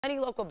Many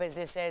local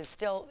businesses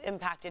still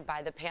impacted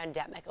by the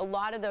pandemic. A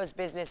lot of those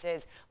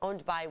businesses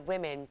owned by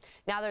women.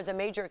 Now there's a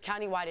major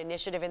countywide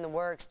initiative in the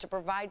works to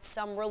provide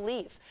some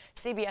relief.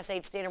 CBS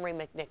 8's Dana Marie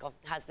McNichol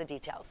has the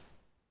details.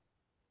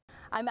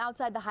 I'm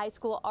outside the high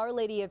school Our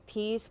Lady of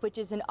Peace, which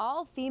is an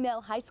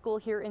all-female high school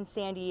here in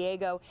San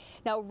Diego.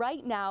 Now,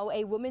 right now,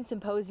 a women's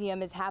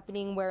symposium is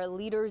happening where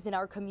leaders in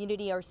our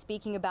community are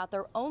speaking about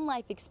their own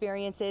life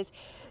experiences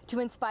to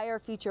inspire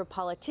future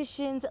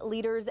politicians,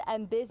 leaders,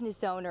 and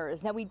business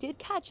owners. Now, we did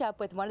catch up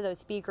with one of those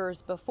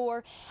speakers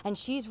before, and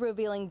she's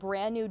revealing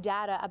brand new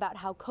data about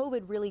how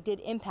COVID really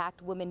did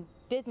impact women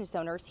business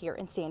owners here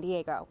in San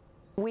Diego.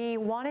 We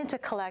wanted to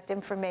collect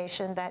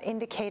information that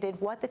indicated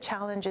what the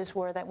challenges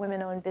were that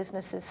women-owned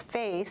businesses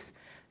face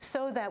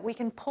so that we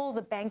can pull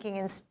the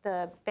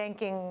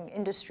banking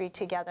industry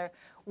together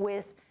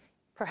with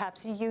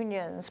perhaps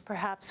unions,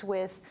 perhaps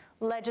with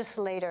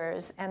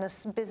legislators and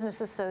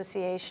business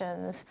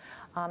associations,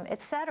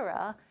 et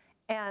cetera,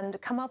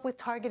 and come up with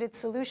targeted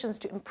solutions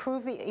to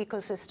improve the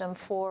ecosystem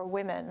for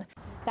women.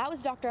 That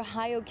was Dr.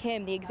 Hyo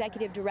Kim, the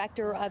executive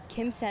director of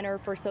Kim Center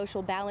for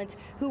Social Balance,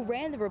 who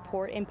ran the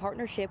report in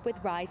partnership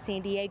with Rise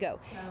San Diego.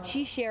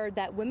 She shared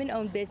that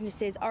women-owned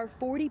businesses are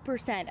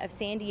 40% of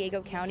San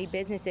Diego County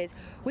businesses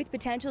with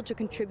potential to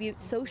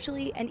contribute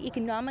socially and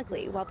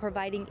economically while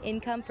providing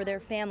income for their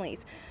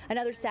families.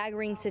 Another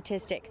staggering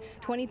statistic,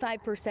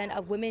 25%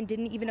 of women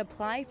didn't even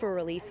apply for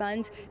relief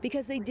funds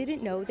because they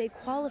didn't know they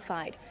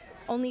qualified.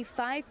 Only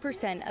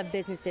 5% of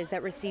businesses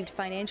that received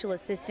financial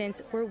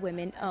assistance were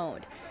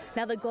women-owned.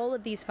 Now, the goal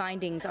of these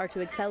findings are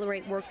to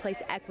accelerate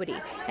workplace equity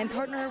and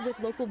partner with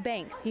local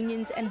banks,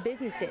 unions, and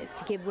businesses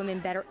to give women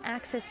better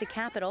access to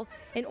capital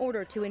in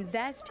order to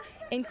invest,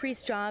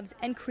 increase jobs,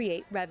 and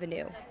create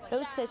revenue.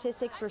 Those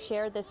statistics were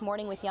shared this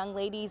morning with young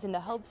ladies in the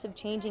hopes of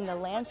changing the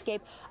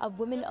landscape of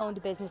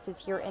women-owned businesses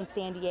here in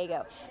San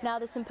Diego. Now,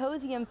 the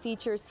symposium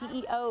features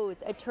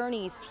CEOs,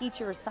 attorneys,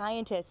 teachers,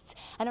 scientists,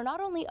 and are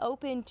not only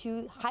open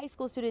to high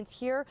school students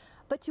here,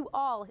 but to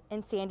all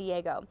in San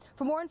Diego.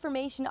 For more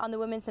information on the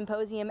Women's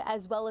Symposium,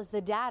 as well as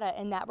the data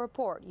in that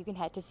report, you can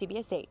head to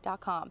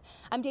CBS8.com.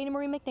 I'm Dana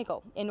Marie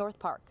McNichol in North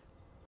Park.